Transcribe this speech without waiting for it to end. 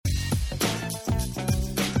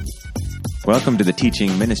Welcome to the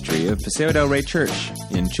teaching ministry of Paseo del Rey Church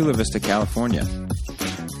in Chula Vista, California.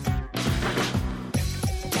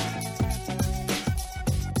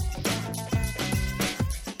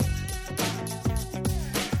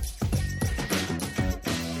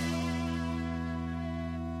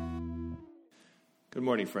 Good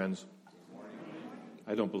morning, friends.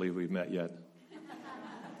 I don't believe we've met yet.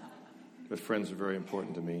 But friends are very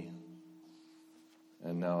important to me.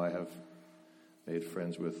 And now I have made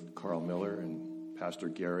friends with Carl Miller and Pastor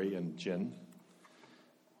Gary and Jen.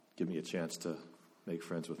 Give me a chance to make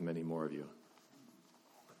friends with many more of you.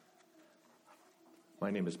 My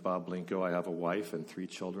name is Bob Blinko. I have a wife and 3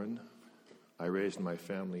 children. I raised my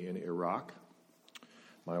family in Iraq.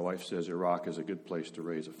 My wife says Iraq is a good place to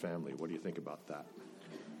raise a family. What do you think about that?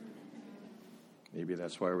 Maybe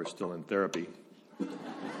that's why we're still in therapy.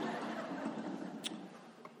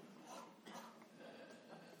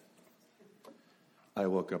 I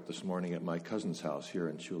woke up this morning at my cousin's house here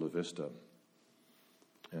in Chula Vista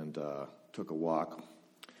and took a walk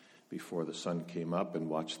before the sun came up and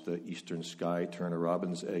watched the eastern sky turn a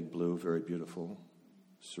robin's egg blue, very beautiful,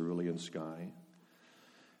 cerulean sky,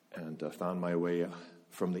 and found my way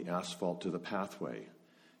from the asphalt to the pathway,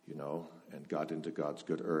 and got into God's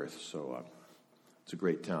good earth. So it's a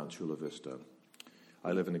great town, Chula Vista.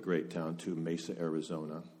 I live in a great town, too, Mesa,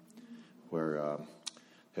 Arizona, where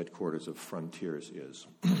headquarters of Frontiers is.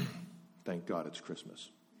 Thank God it's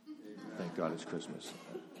Christmas. Thank God it's Christmas.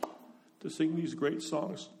 To sing these great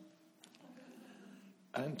songs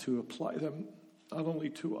and to apply them not only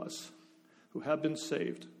to us who have been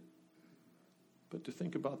saved, but to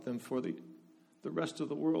think about them for the rest of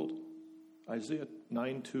the world. Isaiah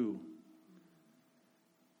 9:2.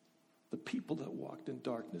 The people that walked in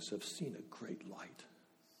darkness have seen a great light.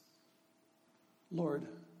 Lord,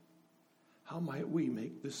 how might we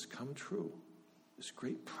make this come true, this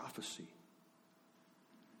great prophecy?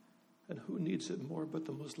 And who needs it more but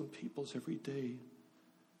the Muslim peoples every day?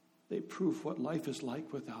 They prove what life is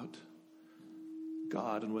like without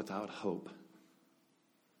God and without hope.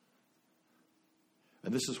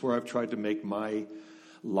 And this is where I've tried to make my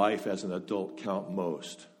life as an adult count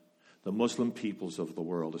most. The Muslim peoples of the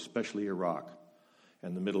world, especially Iraq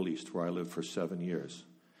and the Middle East, where I lived for 7 years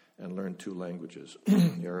and learned 2 languages,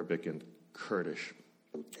 Arabic and Kurdish.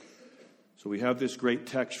 So we have this great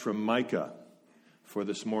text from Micah for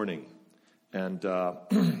this morning. And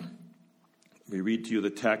we read to you the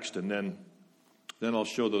text, and then I'll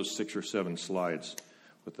show those 6 or 7 slides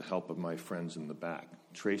with the help of my friends in the back.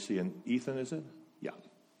 Tracy and Ethan, is it? Yeah.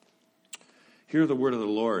 Hear the word of the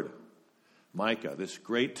Lord. Micah, this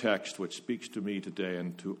great text which speaks to me today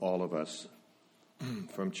and to all of us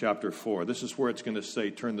from chapter 4. This is where it's going to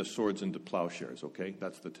say, turn the swords into plowshares, okay?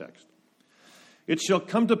 That's the text. It shall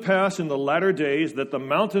come to pass in the latter days that the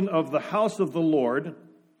mountain of the house of the Lord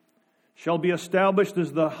shall be established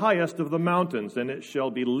as the highest of the mountains, and it shall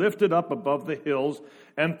be lifted up above the hills,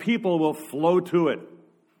 and people will flow to it.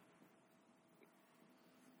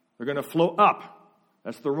 They're going to flow up.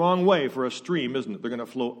 That's the wrong way for a stream, isn't it? They're going to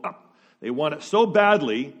flow up. They want it so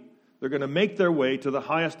badly, they're going to make their way to the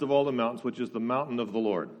highest of all the mountains, which is the mountain of the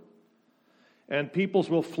Lord. And peoples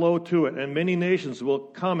will flow to it, and many nations will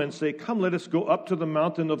come and say, come, let us go up to the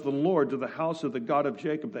mountain of the Lord, to the house of the God of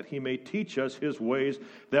Jacob, that he may teach us his ways,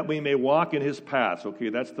 that we may walk in his paths. Okay,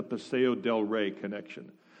 that's the Paseo del Rey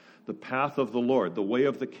connection. The path of the Lord, the way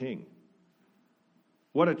of the King.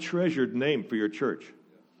 What a treasured name for your church.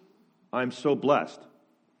 I'm so blessed.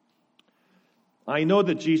 I know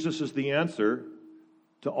that Jesus is the answer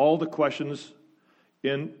to all the questions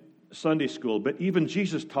in Sunday school, but even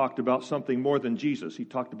Jesus talked about something more than Jesus. He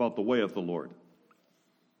talked about the way of the Lord,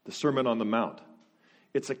 the Sermon on the Mount.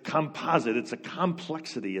 It's a composite, it's a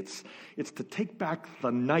complexity. It's to take back the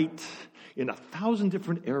night in 1,000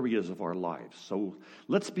 different areas of our lives. So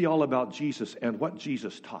let's be all about Jesus and what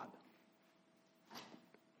Jesus taught.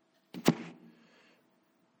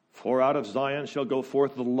 For out of Zion shall go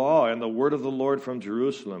forth the law and the word of the Lord from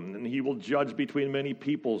Jerusalem, and he will judge between many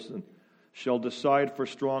peoples and shall decide for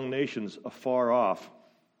strong nations afar off.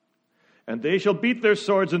 And they shall beat their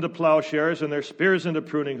swords into plowshares and their spears into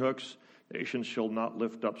pruning hooks. Nation shall not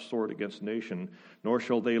lift up sword against nation, nor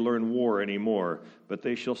shall they learn war any more. But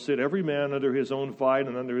they shall sit every man under his own vine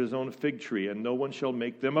and under his own fig tree, and no one shall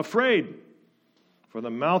make them afraid. For the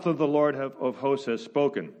mouth of the Lord of hosts has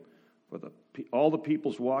spoken. For all the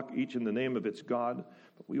peoples walk each in the name of its God,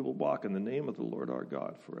 but we will walk in the name of the Lord our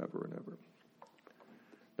God forever and ever.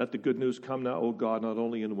 Let the good news come now, O God, not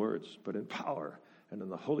only in words, but in power and in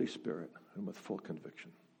the Holy Spirit and with full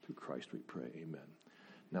conviction. Through Christ we pray, amen.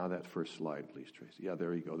 Now that first slide, please, Tracy. Yeah,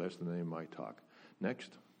 there you go. That's the name of my talk.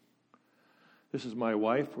 Next. This is my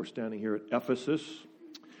wife. We're standing here at Ephesus.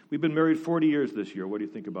 We've been married 40 years this year. What do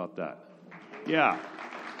you think about that? Yeah.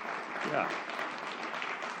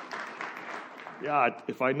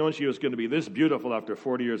 If I'd known she was going to be this beautiful after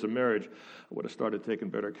 40 years of marriage, I would have started taking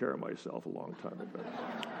better care of myself a long time ago.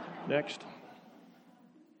 Next.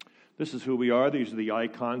 This is who we are. These are the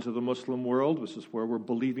icons of the Muslim world. This is where we're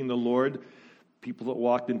believing the Lord. People that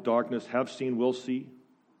walked in darkness have seen, will see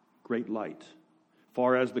great light.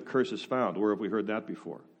 Far as the curse is found. Where have we heard that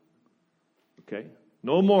before? Okay?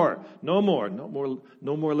 No more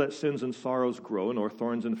let sins and sorrows grow, nor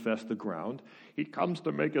thorns infest the ground. He comes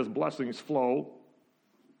to make his blessings flow.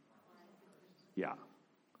 Yeah.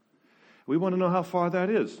 We want to know how far that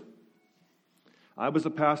is. I was a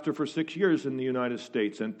pastor for 6 years in the United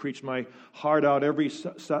States and preached my heart out every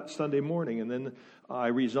Sunday morning, and then I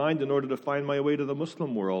resigned in order to find my way to the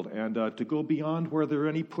Muslim world and to go beyond where there are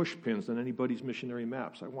any push pins on anybody's missionary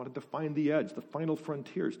maps. I wanted to find the edge, the final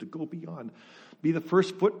frontiers, to go beyond, be the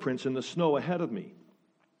first footprints in the snow ahead of me.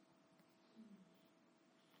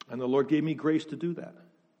 And the Lord gave me grace to do that.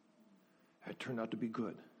 It turned out to be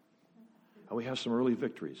good. And we have some early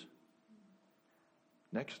victories.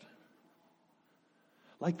 Next.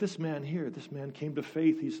 Like this man here. This man came to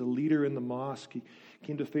faith. He's a leader in the mosque. He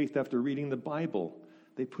came to faith after reading the Bible.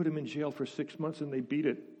 They put him in jail for 6 months and they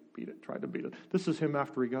tried to beat it. This is him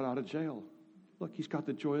after he got out of jail. Look, he's got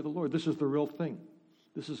the joy of the Lord. This is the real thing.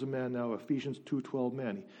 This is a man now, Ephesians 2:12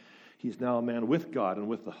 man. He's now a man with God and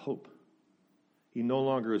with the hope. He no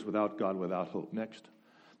longer is without God, without hope. Next.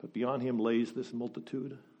 But beyond him lays this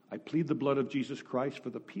multitude. I plead the blood of Jesus Christ for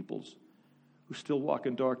the peoples who still walk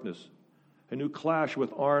in darkness and who clash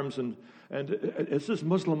with arms. And it's this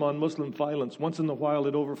Muslim on Muslim violence. Once in a while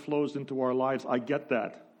it overflows into our lives. I get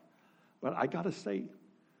that. But I got to say,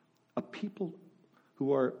 a people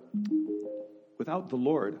who are without the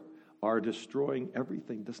Lord are destroying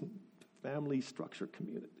everything. Family structure,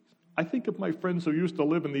 communities. I think of my friends who used to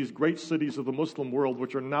live in these great cities of the Muslim world,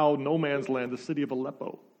 which are now no man's land, the city of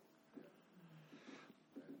Aleppo.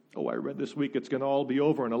 Oh, I read this week it's going to all be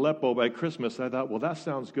over in Aleppo by Christmas. I thought, well, that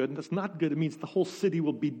sounds good. And that's not good. It means the whole city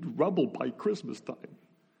will be rubble by Christmas time.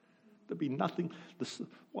 There'll be nothing. The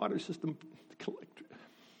water system.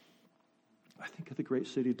 I think of the great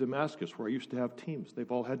city of Damascus, where I used to have teams.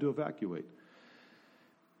 They've all had to evacuate.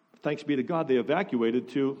 Thanks be to God, they evacuated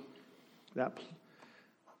to that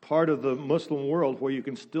part of the Muslim world where you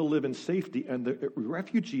can still live in safety. And the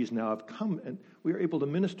refugees now have come, and we are able to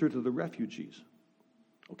minister to the refugees.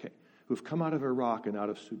 Okay, who've come out of Iraq and out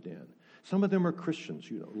of Sudan. Some of them are Christians,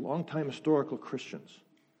 long-time historical Christians,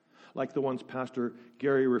 like the ones Pastor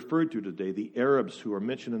Gary referred to today, the Arabs who are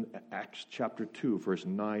mentioned in Acts chapter 2, verse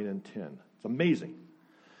 9 and 10. It's amazing.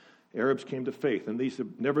 Arabs came to faith, and these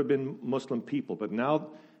have never been Muslim people, but now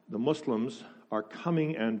the Muslims are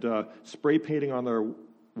coming and spray painting on their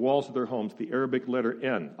walls of their homes the Arabic letter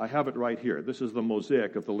N. I have it right here. This is the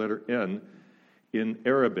mosaic of the letter N in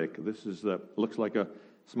Arabic. This is looks like a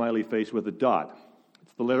smiley face with a dot.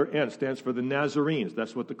 It's the letter N. It stands for the Nazarenes.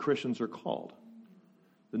 That's what the Christians are called.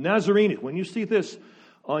 The Nazarenes. When you see this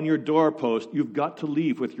on your doorpost, you've got to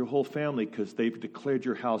leave with your whole family because they've declared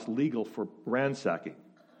your house legal for ransacking.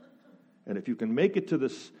 And if you can make it to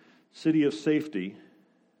this city of safety,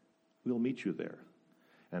 we'll meet you there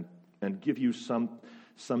and give you some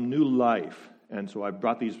new life. And so I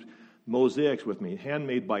brought these mosaics with me,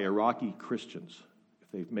 handmade by Iraqi Christians,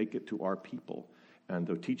 if they make it to our people. And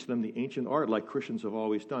to teach them the ancient art like Christians have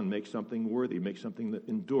always done. Make something worthy, make something that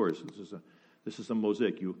endures. This is a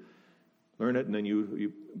mosaic. You learn it and then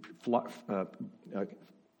you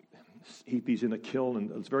heat these in a kiln. And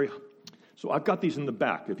it's so I've got these in the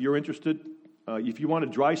back. If you're interested, if you want to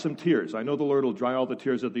dry some tears, I know the Lord will dry all the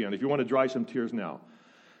tears at the end. If you want to dry some tears now,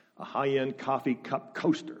 a high-end coffee cup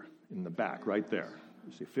coaster in the back right there.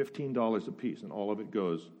 You see, $15 a piece, and all of it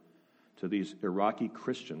goes to these Iraqi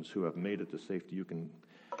Christians who have made it to safety. You can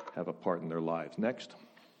have a part in their lives. Next.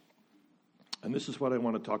 And this is what I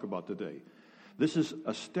want to talk about today. This is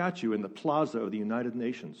a statue in the plaza of the United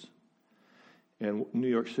Nations in New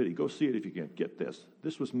York City. Go see it if you can. Get this.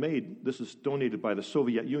 This is donated by the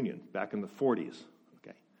Soviet Union back in the 40s.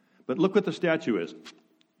 Okay. But look what the statue is.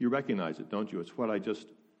 You recognize it, don't you? It's what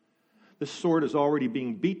this sword is already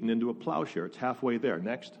being beaten into a plowshare. It's halfway there.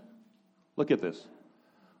 Next. Look at this.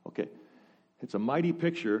 Okay. It's a mighty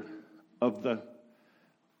picture of the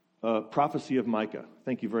prophecy of Micah.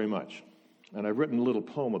 Thank you very much. And I've written a little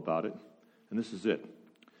poem about it, and this is it.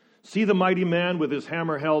 See the mighty man with his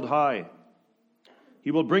hammer held high.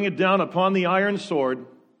 He will bring it down upon the iron sword,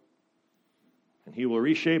 and he will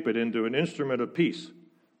reshape it into an instrument of peace.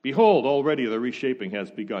 Behold, already the reshaping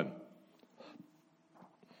has begun.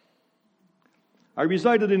 I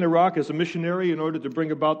resided in Iraq as a missionary in order to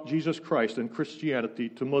bring about Jesus Christ and Christianity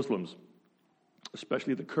to Muslims,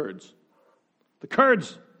 especially the Kurds. The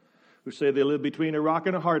Kurds, who say they live between Iraq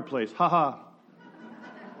and a hard place. Ha ha.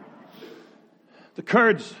 The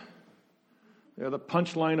Kurds, they're the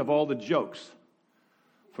punchline of all the jokes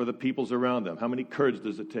for the peoples around them. How many Kurds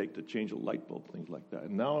does it take to change a light bulb? Things like that.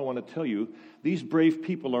 And now I want to tell you, these brave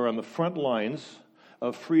people are on the front lines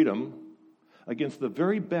of freedom against the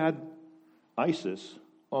very bad ISIS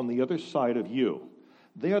on the other side of you.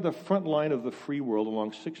 They are the front line of the free world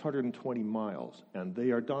along 620 miles, and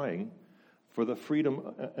they are dying for the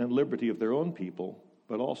freedom and liberty of their own people,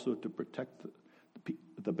 but also to protect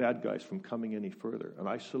the bad guys from coming any further. And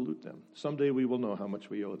I salute them. Someday we will know how much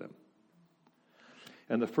we owe them.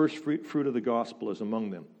 And the first fruit of the gospel is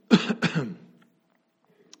among them.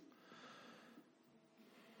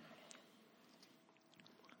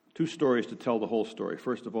 Two stories to tell the whole story.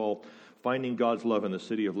 First of all, finding God's love in the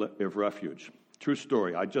city of refuge. True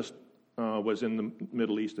story. I just was in the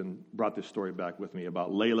Middle East and brought this story back with me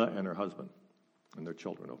about Layla and her husband and their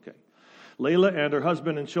children. Okay. Layla and her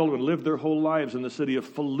husband and children lived their whole lives in the city of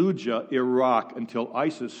Fallujah, Iraq, until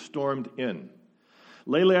ISIS stormed in.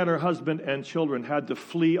 Layla and her husband and children had to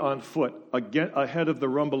flee on foot ahead of the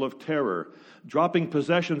rumble of terror, dropping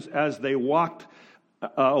possessions as they walked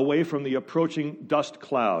away from the approaching dust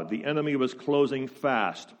cloud. The enemy was closing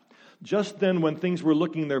fast. Just then, when things were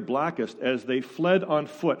looking their blackest, as they fled on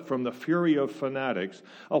foot from the fury of fanatics,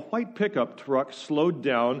 a white pickup truck slowed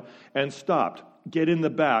down and stopped. "Get in the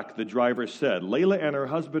back," the driver said. Layla and her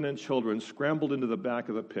husband and children scrambled into the back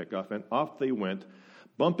of the pickup, and off they went,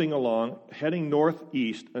 bumping along, heading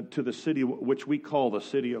northeast to the city which we call the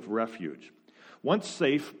city of refuge. Once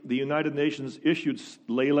safe, the United Nations issued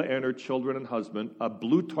Layla and her children and husband a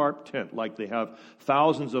blue tarp tent like they have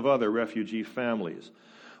thousands of other refugee families.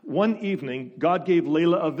 One evening, God gave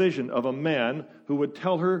Layla a vision of a man who would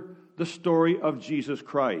tell her the story of Jesus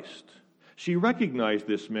Christ. She recognized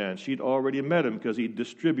this man. She'd already met him because he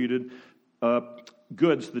distributed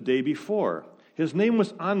goods the day before. His name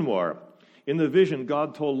was Anwar. In the vision,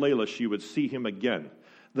 God told Layla she would see him again.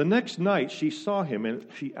 The next night, she saw him and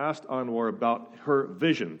she asked Anwar about her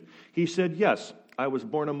vision. He said, "Yes, I was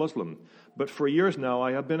born a Muslim, but for years now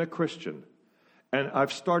I have been a Christian. And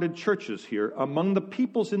I've started churches here among the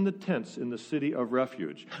peoples in the tents in the city of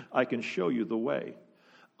refuge. I can show you the way."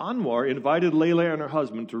 Anwar invited Layla and her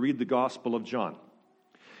husband to read the Gospel of John.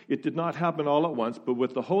 It did not happen all at once, but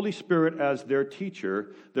with the Holy Spirit as their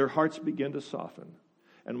teacher, their hearts began to soften.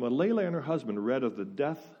 And when Layla and her husband read of the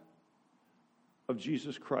death of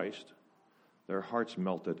Jesus Christ, their hearts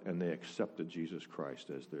melted and they accepted Jesus Christ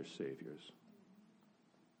as their saviors.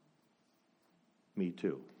 Me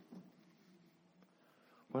too.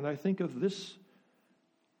 When I think of this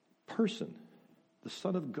person, the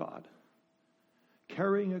Son of God,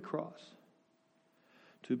 carrying a cross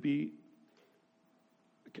to be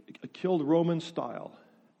killed Roman style,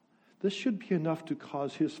 this should be enough to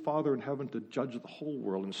cause his Father in heaven to judge the whole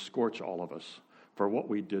world and scorch all of us for what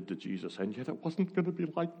we did to Jesus. And yet it wasn't going to be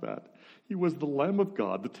like that. He was the Lamb of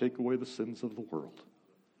God to take away the sins of the world.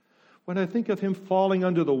 When I think of him falling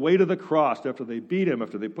under the weight of the cross after they beat him,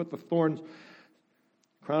 after they put the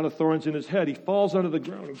crown of thorns in his head, he falls onto the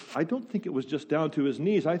ground. I don't think it was just down to his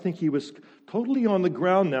knees. I think he was totally on the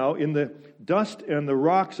ground now in the dust and the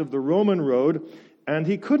rocks of the Roman road, and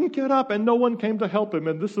he couldn't get up, and no one came to help him,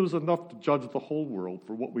 and this was enough to judge the whole world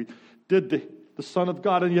for what we did to the Son of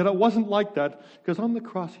God. And yet it wasn't like that, because on the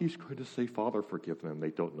cross he's going to say, "Father, forgive them.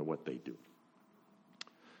 They don't know what they do."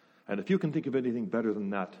 And if you can think of anything better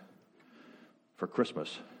than that for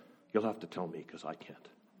Christmas, you'll have to tell me, because I can't.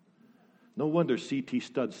 No wonder C.T.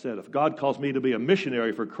 Studd said, "If God calls me to be a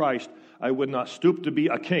missionary for Christ, I would not stoop to be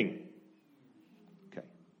a king." Okay.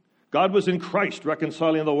 God was in Christ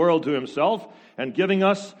reconciling the world to himself and giving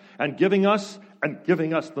us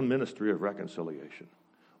the ministry of reconciliation.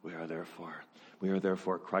 We are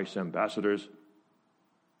therefore Christ's ambassadors,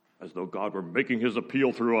 as though God were making his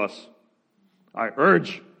appeal through us. I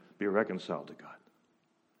urge, be reconciled to God.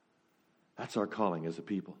 That's our calling as a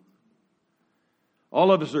people. All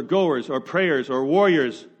of us are goers, or prayers, or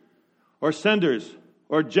warriors, or senders,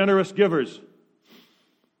 or generous givers.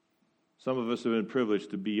 Some of us have been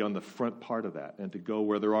privileged to be on the front part of that and to go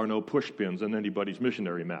where there are no push pins on anybody's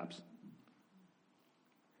missionary maps.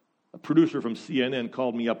 A producer from CNN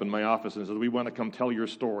called me up in my office and said, "We want to come tell your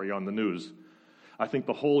story on the news." I think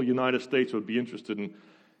the whole United States would be interested in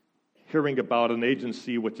hearing about an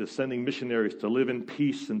agency which is sending missionaries to live in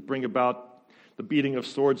peace and bring about the beating of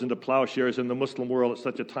swords into plowshares in the Muslim world at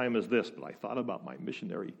such a time as this. But I thought about my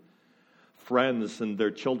missionary friends and their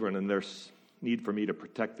children and their need for me to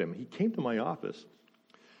protect them. He came to my office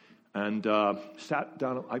and sat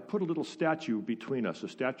down. I put a little statue between us, a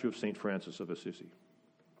statue of St. Francis of Assisi.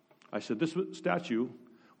 I said, this statue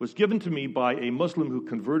was given to me by a Muslim who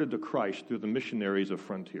converted to Christ through the missionaries of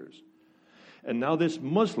Frontiers. And now this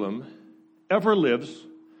Muslim ever lives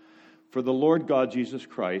for the Lord God Jesus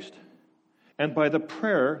Christ and by the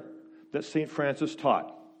prayer that St. Francis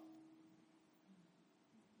taught.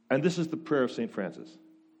 And this is the prayer of St. Francis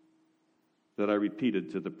that I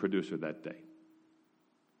repeated to the producer that day.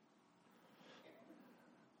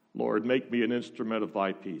 Lord, make me an instrument of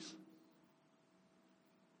thy peace.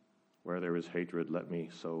 Where there is hatred, let me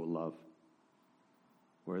sow love.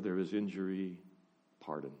 Where there is injury,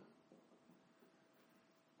 pardon.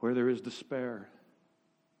 Where there is despair,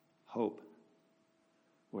 hope.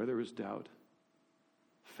 Where there is doubt,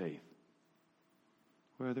 faith.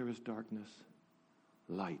 Where there is darkness,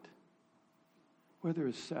 light. Where there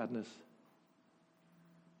is sadness,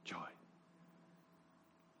 joy.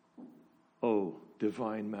 O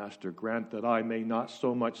divine Master, grant that I may not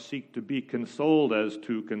so much seek to be consoled as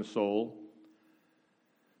to console,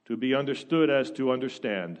 to be understood as to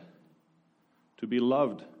understand, to be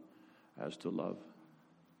loved as to love.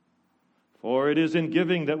 For it is in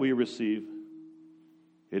giving that we receive.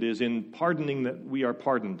 It is in pardoning that we are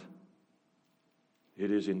pardoned.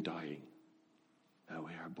 It is in dying that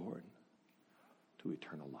we are born to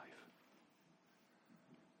eternal life.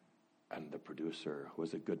 And the producer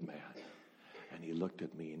was a good man. And he looked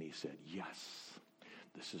at me and he said, yes,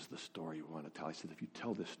 this is the story you want to tell. I said, if you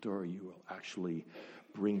tell this story, you will actually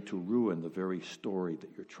bring to ruin the very story that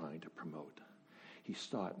you're trying to promote. He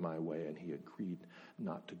saw it my way and he agreed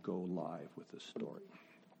not to go live with this story.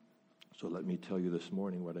 So let me tell you this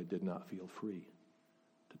morning what I did not feel free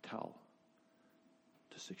to tell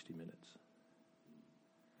to 60 Minutes.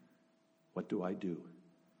 What do?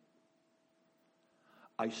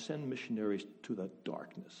 I send missionaries to the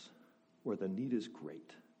darkness where the need is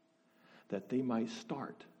great, that they might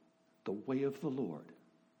start the way of the Lord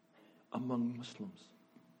among Muslims,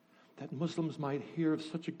 that Muslims might hear of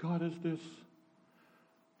such a God as this,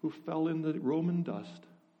 who fell in the Roman dust,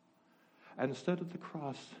 and instead of the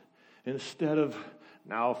cross, instead of,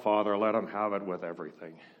 now, Father, let them have it with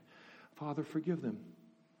everything. Father, forgive them.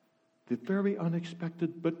 The very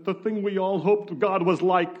unexpected, but the thing we all hoped God was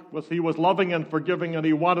like, was he was loving and forgiving, and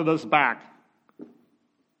he wanted us back. He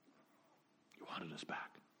wanted us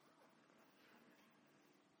back.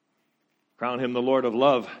 Crown him the Lord of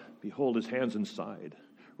love. Behold his hands and side.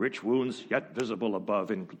 Rich wounds yet visible above,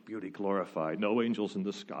 in beauty glorified. No angels in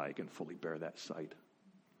the sky can fully bear that sight.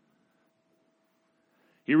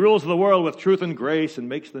 He rules the world with truth and grace and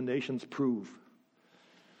makes the nations prove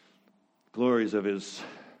glories of his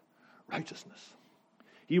righteousness.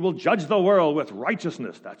 He will judge the world with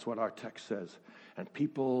righteousness. That's what our text says. And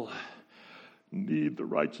people need the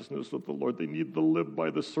righteousness of the Lord. They need to live by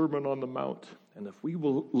the Sermon on the Mount. And if we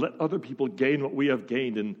will let other people gain what we have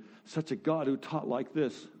gained in such a God who taught like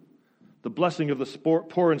this, the blessing of the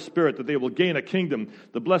poor in spirit, that they will gain a kingdom.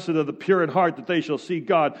 The blessed of the pure in heart, that they shall see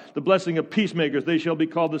God. The blessing of peacemakers, they shall be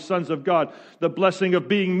called the sons of God. The blessing of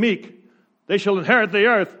being meek, they shall inherit the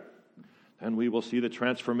earth. And we will see the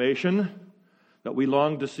transformation that we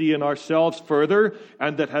long to see in ourselves further,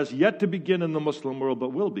 and that has yet to begin in the Muslim world, but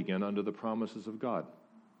will begin under the promises of God.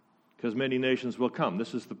 Because many nations will come.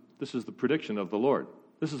 This is the prediction of the Lord.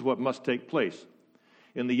 This is what must take place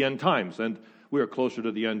in the end times. And we are closer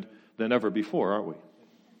to the end than ever before, aren't we?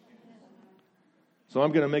 So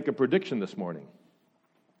I'm going to make a prediction this morning.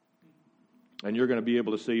 And you're going to be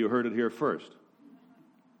able to say you heard it here first.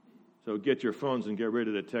 So get your phones and get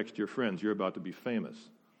ready to text your friends. You're about to be famous.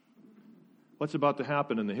 What's about to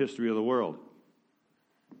happen in the history of the world?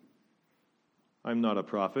 I'm not a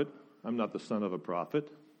prophet. I'm not the son of a prophet.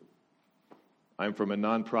 I'm from a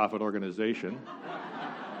non-profit organization.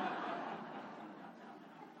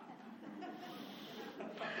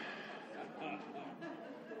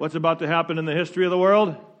 What's about to happen in the history of the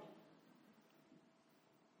world?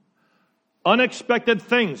 Unexpected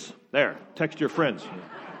things. There, text your friends.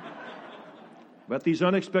 But these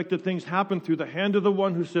unexpected things happen through the hand of the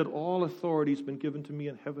one who said, all authority has been given to me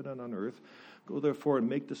in heaven and on earth. Go therefore and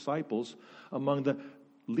make disciples among the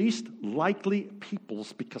least likely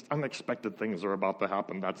peoples, because unexpected things are about to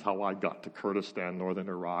happen. That's how I got to Kurdistan, northern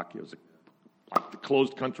Iraq. It was like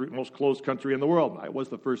the most closed country in the world. I was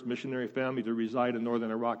the first missionary family to reside in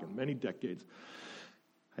northern Iraq in many decades.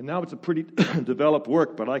 And now it's a pretty developed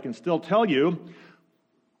work, but I can still tell you,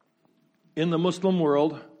 in the Muslim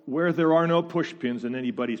world, where there are no push pins in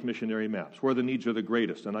anybody's missionary maps, where the needs are the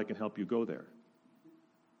greatest, and I can help you go there.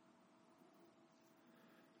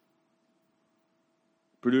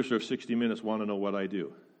 Producer of 60 Minutes want to know what I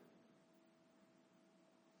do.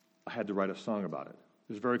 I had to write a song about it.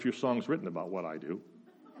 There's very few songs written about what I do.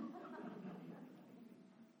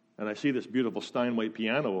 And I see this beautiful Steinway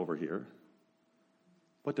piano over here.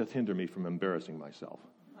 What doth hinder me from embarrassing myself?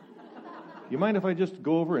 You mind if I just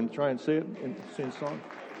go over and try and say it and sing a song?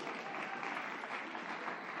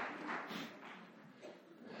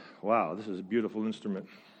 Wow, this is a beautiful instrument.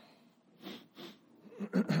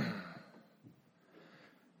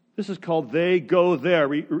 This is called They Go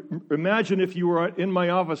There. Imagine if you were in my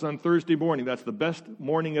office on Thursday morning. That's the best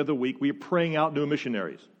morning of the week. We're praying out new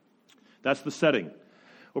missionaries. That's the setting.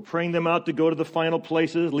 We're praying them out to go to the final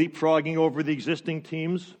places, leapfrogging over the existing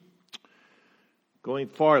teams, going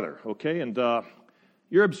farther, okay? And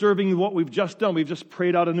you're observing what we've just done. We've just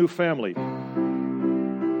prayed out a new family.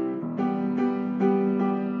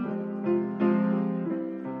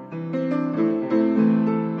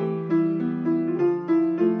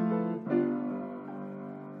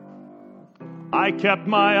 I kept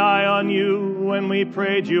my eye on you when we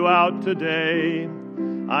prayed you out today.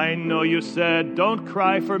 I know you said, don't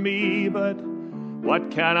cry for me, but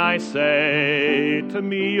what can I say? To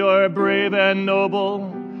me you're brave and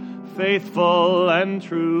noble, faithful and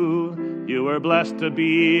true. You were blessed to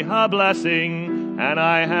be a blessing, and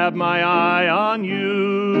I have my eye on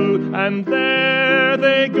you. And there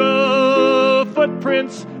they go,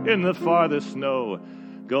 footprints in the farthest snow,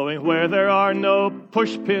 going where there are no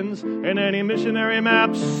push pins in any missionary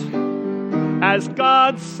maps. As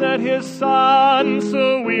God sent his son,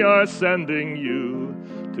 so we are sending you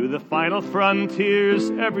to the final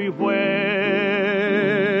frontiers everywhere.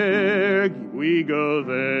 We go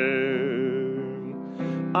there.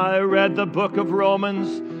 I read the book of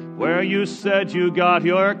Romans, where you said you got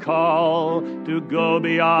your call to go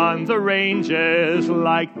beyond the ranges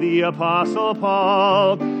like the Apostle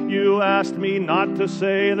Paul. You asked me not to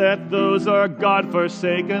say that those are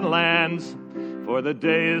God-forsaken lands, for the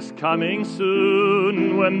day is coming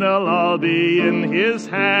soon when they'll all be in his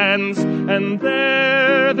hands. And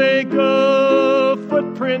there they go,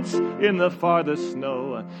 footprints in the farthest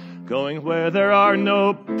snow, going where there are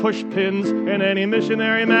no push pins in any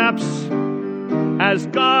missionary maps. As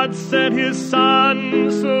God sent his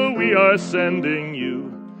son, so we are sending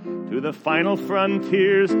you to the final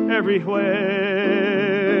frontiers everywhere.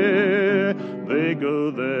 They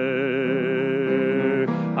go there.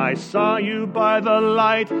 I saw you by the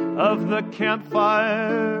light of the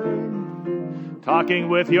campfire, talking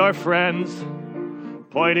with your friends,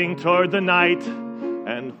 pointing toward the night.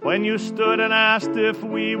 And when you stood and asked if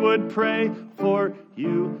we would pray for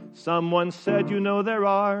you, someone said, you know, there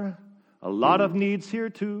are a lot of needs here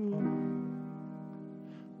too.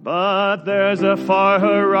 But there's a far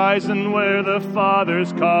horizon where the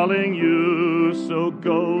Father's calling you. So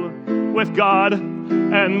go with God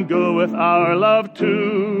and go with our love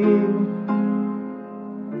too.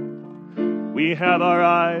 We have our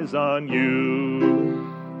eyes on you.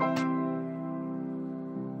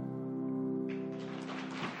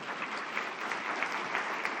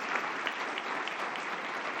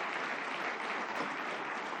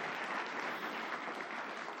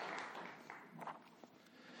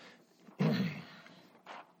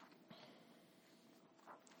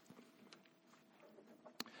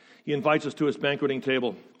 He invites us to his banqueting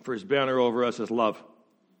table, for his banner over us is love.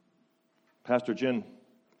 Pastor Jin,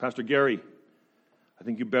 Pastor Gary, I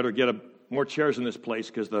think you better get more chairs in this place,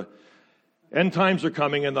 because the end times are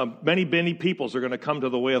coming and the many, many peoples are going to come to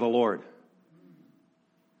the way of the Lord.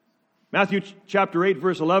 Matthew chapter 8,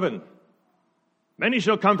 verse 11. Many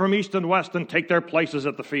shall come from east and west and take their places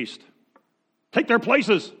at the feast. Take their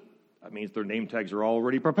places. That means their name tags are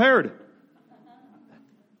already prepared.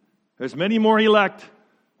 There's many more elect.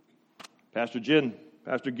 Pastor Jin,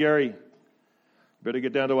 Pastor Gary, better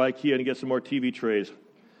get down to IKEA and get some more TV trays.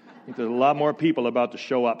 I think there's a lot more people about to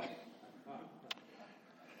show up.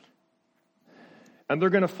 And they're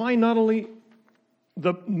going to find not only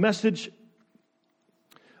the message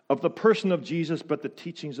of the person of Jesus, but the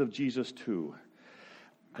teachings of Jesus too.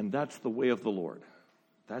 And that's the way of the Lord.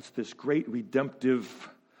 That's this great redemptive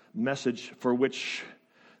message for which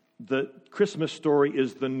the Christmas story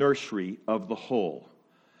is the nursery of the whole.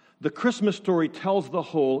 The Christmas story tells the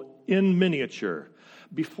whole in miniature.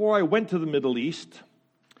 Before I went to the Middle East,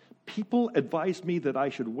 people advised me that I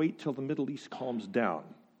should wait till the Middle East calms down.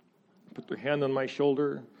 Put their hand on my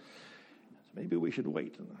shoulder. Maybe we should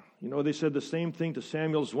wait. You know, they said the same thing to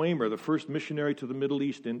Samuel Zwemer, the first missionary to the Middle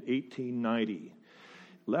East in 1890.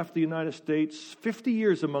 Left the United States, 50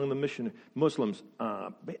 years among the Muslims.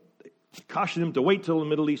 Cautioned him to wait till the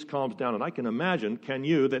Middle East calms down. And I can imagine, can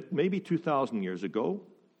you, that maybe 2,000 years ago,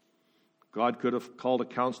 God could have called a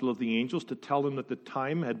council of the angels to tell them that the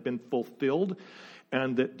time had been fulfilled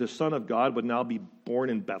and that the Son of God would now be born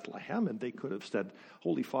in Bethlehem. And they could have said,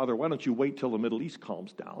 Holy Father, why don't you wait till the Middle East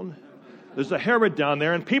calms down? There's a Herod down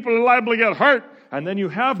there, and people are liable to get hurt. And then you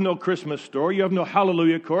have no Christmas story. You have no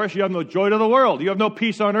hallelujah chorus. You have no joy to the world. You have no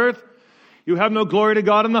peace on earth. You have no glory to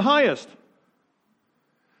God in the highest.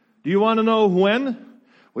 Do you want to know when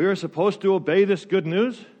we are supposed to obey this good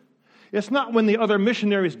news? It's not when the other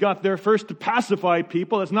missionaries got there first to pacify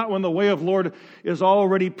people. It's not when the way of the Lord is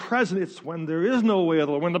already present. It's when there is no way of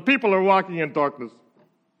the Lord, when the people are walking in darkness.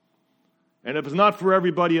 And if it's not for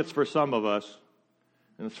everybody, it's for some of us.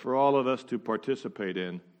 And it's for all of us to participate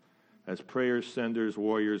in as prayers, senders,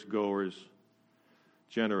 warriors, goers,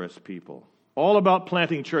 generous people. All about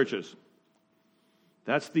planting churches.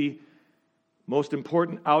 That's the most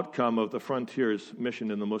important outcome of the Frontiers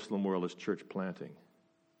mission in the Muslim world, is church planting.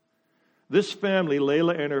 This family,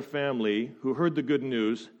 Layla and her family, who heard the good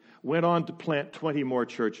news, went on to plant 20 more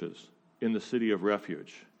churches in the city of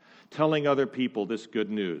refuge, telling other people this good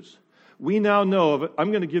news. We now know of,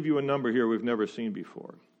 I'm going to give you a number here we've never seen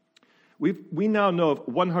before. We now know of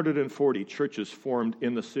 140 churches formed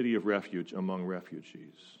in the city of refuge among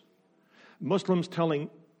refugees. Muslims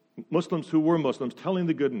who were Muslims telling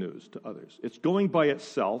the good news to others. It's going by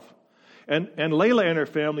itself. And Layla and her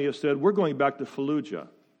family have said, we're going back to Fallujah.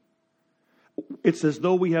 It's as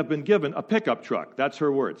though we have been given a pickup truck. That's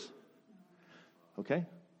her words. Okay?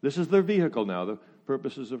 This is their vehicle now, the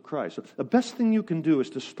purposes of Christ. So the best thing you can do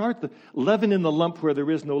is to start the leaven in the lump where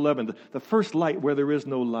there is no leaven, the first light where there is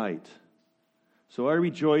no light. So I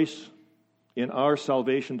rejoice in our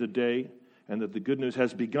salvation today, and that the good news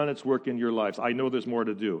has begun its work in your lives. I know there's more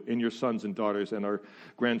to do in your sons and daughters and our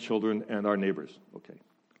grandchildren and our neighbors. Okay.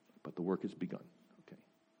 But the work has begun. Okay.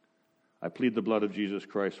 I plead the blood of Jesus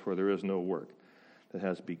Christ, for there is no work that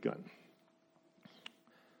has begun.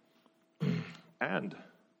 And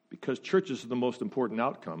because churches are the most important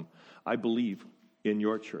outcome, I believe in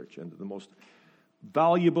your church, and the most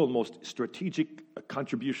valuable, most strategic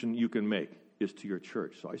contribution you can make is to your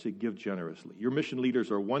church. So I say give generously. Your mission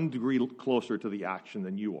leaders are 1 degree closer to the action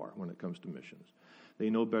than you are when it comes to missions.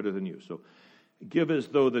 They know better than you. So give as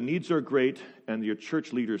though the needs are great, and your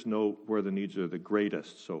church leaders know where the needs are the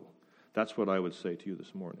greatest. So that's what I would say to you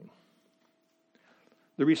this morning.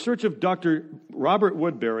 The research of Dr. Robert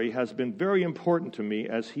Woodbury has been very important to me,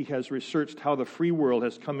 as he has researched how the free world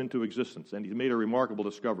has come into existence, and he's made a remarkable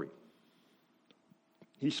discovery.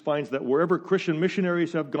 He finds that wherever Christian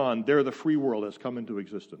missionaries have gone, there the free world has come into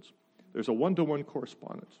existence. There's a 1-to-1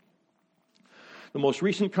 correspondence. The most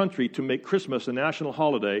recent country to make Christmas a national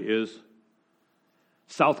holiday is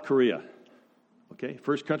South Korea. Okay,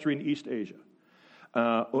 first country in East Asia.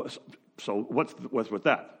 So what's with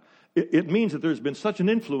that? It means that there's been such an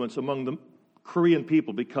influence among the Korean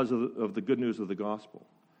people because of the good news of the gospel.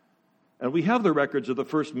 And we have the records of the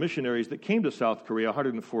first missionaries that came to South Korea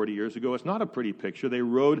 140 years ago. It's not a pretty picture. They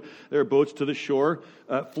rowed their boats to the shore,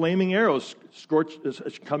 flaming arrows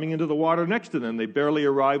coming into the water next to them. They barely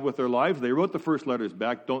arrived with their lives. They wrote the first letters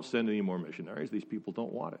back, don't send any more missionaries. These people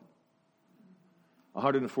don't want it.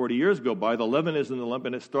 140 years go by, the leaven is in the lump,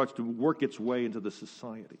 and it starts to work its way into the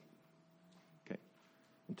society. Okay.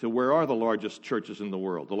 Until where are the largest churches in the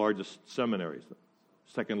world, the largest seminaries, the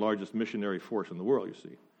second largest missionary force in the world, you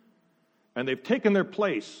see. And they've taken their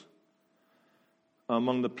place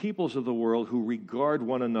among the peoples of the world who regard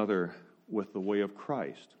one another with the way of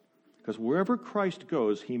Christ. Because wherever Christ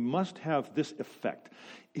goes, he must have this effect.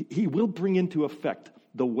 He will bring into effect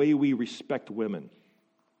the way we respect women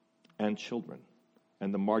and children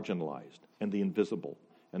and the marginalized and the invisible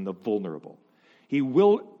and the vulnerable. He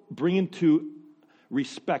will bring into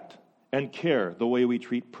respect and care the way we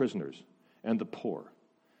treat prisoners and the poor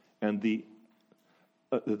and the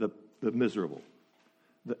miserable,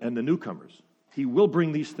 and the newcomers. He will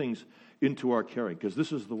bring these things into our caring, because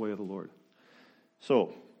this is the way of the Lord.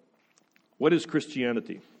 So, what is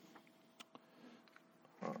Christianity?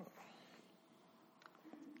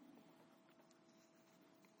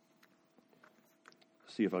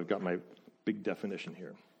 See if I've got my big definition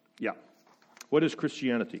here. Yeah. What is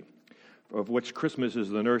Christianity, of which Christmas is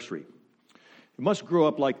the nursery? It must grow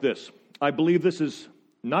up like this. I believe this is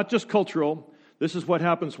not just cultural. This is what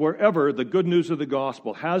happens wherever the good news of the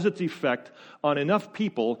gospel has its effect on enough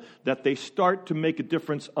people that they start to make a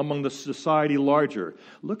difference among the society larger.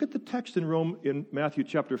 Look at the text in Matthew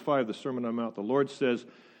chapter 5, the Sermon on the Mount. The Lord says,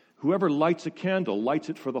 whoever lights a candle lights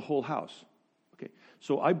it for the whole house. Okay,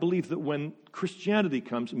 so I believe that when Christianity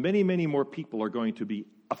comes, many, many more people are going to be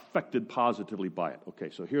affected positively by it. Okay,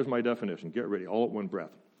 so here's my definition. Get ready, all at one breath.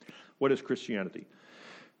 What is Christianity?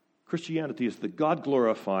 Christianity is the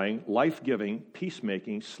God-glorifying, life-giving,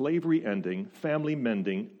 peacemaking, slavery-ending,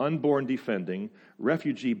 family-mending, unborn defending,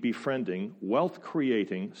 refugee befriending,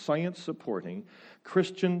 wealth-creating, science-supporting,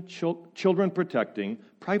 Christian children protecting,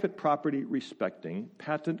 private property respecting,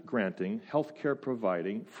 patent granting, health care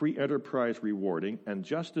providing, free enterprise rewarding, and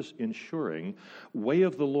justice ensuring way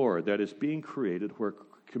of the Lord that is being created where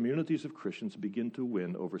communities of Christians begin to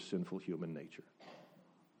win over sinful human nature.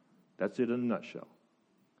 That's it in a nutshell.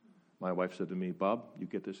 My wife said to me, Bob, you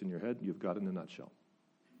get this in your head, you've got it in a nutshell.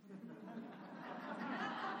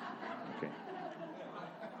 Okay.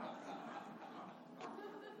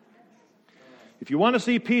 If you want to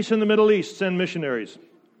see peace in the Middle East, send missionaries.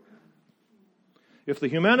 If the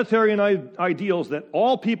humanitarian ideals that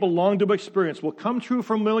all people long to experience will come true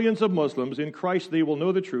for millions of Muslims, in Christ they will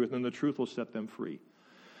know the truth, and the truth will set them free.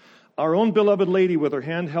 Our own beloved lady, with her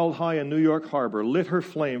hand held high in New York Harbor, lit her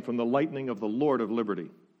flame from the lightning of the Lord of liberty.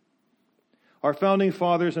 Our founding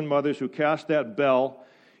fathers and mothers who cast that bell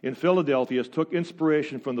in Philadelphia took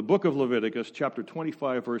inspiration from the book of Leviticus, chapter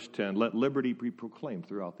 25, verse 10, let liberty be proclaimed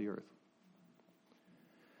throughout the earth.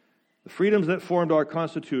 The freedoms that formed our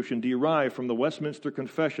Constitution derive from the Westminster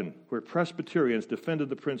Confession, where Presbyterians defended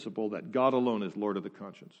the principle that God alone is Lord of the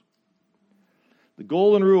conscience. The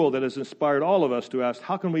golden rule that has inspired all of us to ask,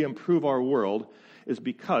 how can we improve our world, is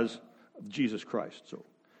because of Jesus Christ. So,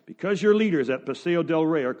 because your leaders at Paseo del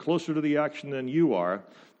Rey are closer to the action than you are,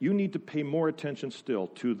 you need to pay more attention still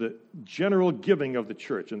to the general giving of the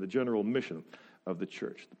church and the general mission of the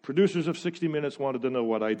church. The producers of 60 Minutes wanted to know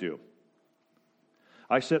what I do.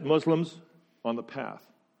 I set Muslims on the path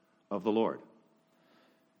of the Lord.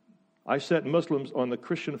 I set Muslims on the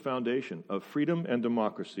Christian foundation of freedom and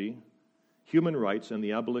democracy, human rights, and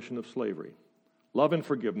the abolition of slavery, love and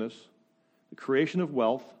forgiveness, the creation of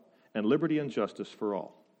wealth, and liberty and justice for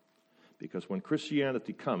all. Because when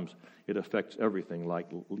Christianity comes, it affects everything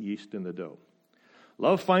like yeast in the dough.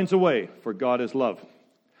 Love finds a way, for God is love.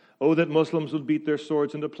 Oh, that Muslims would beat their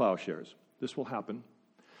swords into plowshares. This will happen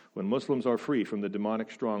when Muslims are free from the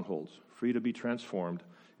demonic strongholds, free to be transformed,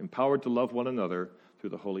 empowered to love one another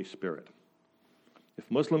through the Holy Spirit.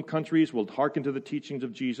 If Muslim countries will hearken to the teachings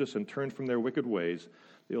of Jesus and turn from their wicked ways,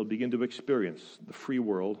 they will begin to experience the free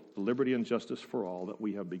world, the liberty and justice for all that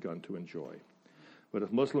we have begun to enjoy. But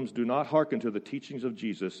if Muslims do not hearken to the teachings of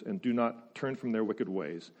Jesus and do not turn from their wicked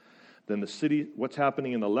ways, then what's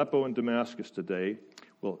happening in Aleppo and Damascus today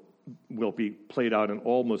will be played out in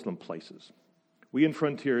all Muslim places. We in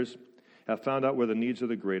Frontiers have found out where the needs are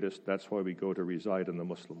the greatest. That's why we go to reside in the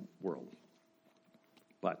Muslim world.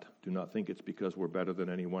 But do not think it's because we're better than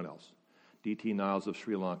anyone else. D.T. Niles of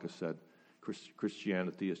Sri Lanka said,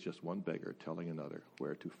 Christianity is just one beggar telling another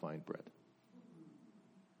where to find bread.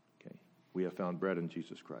 Okay, we have found bread in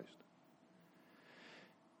Jesus Christ.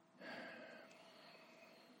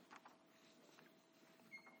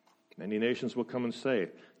 Many nations will come and say,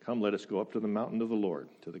 come, let us go up to the mountain of the Lord,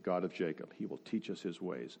 to the God of Jacob. He will teach us his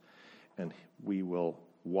ways, and we will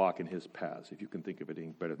walk in his paths. If you can think of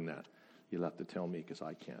anything better than that, you'll have to tell me, because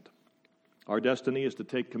I can't. Our destiny is to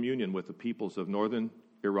take communion with the peoples of northern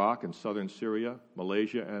Iraq and southern Syria,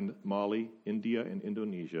 Malaysia and Mali, India and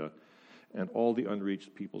Indonesia, and all the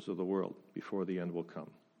unreached peoples of the world before the end will come.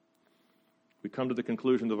 We come to the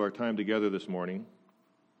conclusion of our time together this morning.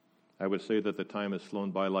 I would say that the time has flown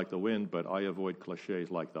by like the wind, but I avoid cliches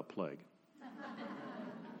like the plague.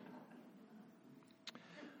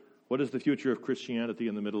 What is the future of Christianity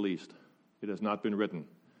in the Middle East? It has not been written,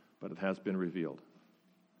 but it has been revealed.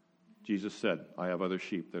 Jesus said, I have other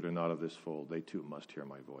sheep that are not of this fold. They too must hear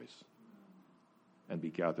my voice and be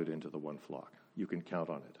gathered into the one flock. You can count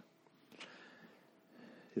on it.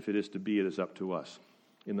 If it is to be, it is up to us.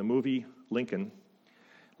 In the movie Lincoln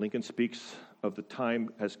speaks of the time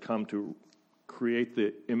has come to create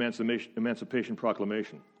the Emancipation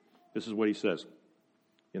Proclamation. This is what he says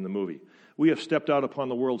in the movie. We have stepped out upon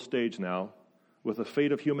the world stage now with the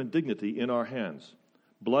fate of human dignity in our hands.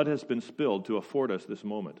 Blood has been spilled to afford us this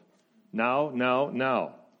moment.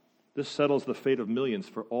 Now. This settles the fate of millions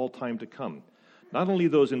for all time to come. Not only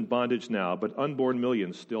those in bondage now, but unborn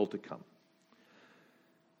millions still to come.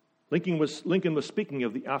 Lincoln was speaking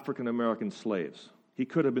of the African American slaves. He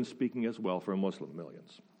could have been speaking as well for Muslim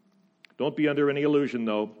millions. Don't be under any illusion,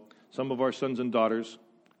 though. Some of our sons and daughters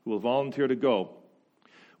who will volunteer to go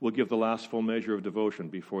will give the last full measure of devotion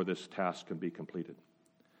before this task can be completed.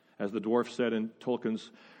 As the dwarf said in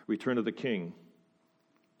Tolkien's Return of the King,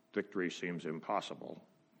 victory seems impossible.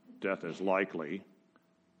 Death is likely.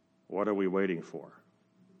 What are we waiting for?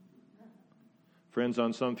 Friends,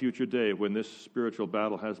 on some future day when this spiritual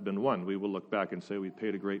battle has been won, we will look back and say we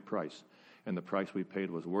paid a great price. and the price we paid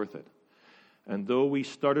was worth it. And though we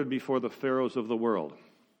started before the pharaohs of the world,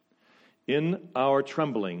 in our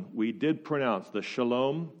trembling, we did pronounce the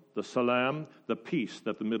shalom, the salam, the peace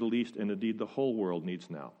that the Middle East and indeed the whole world needs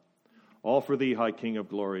now. All for thee, high King of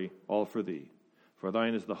glory, all for thee. For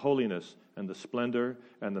thine is the holiness and the splendor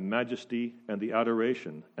and the majesty and the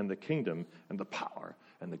adoration and the kingdom and the power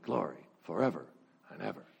and the glory forever and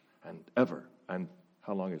ever and ever. And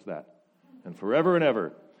how long is that? And forever and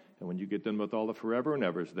ever. And when you get done with all the forever and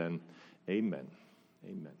evers, then amen.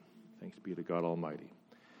 Amen. Thanks be to God Almighty.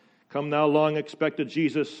 Come now, long expected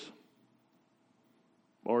Jesus,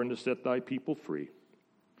 born to set thy people free.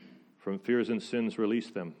 From fears and sins release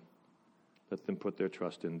them. Let them put their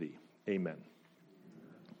trust in thee. Amen.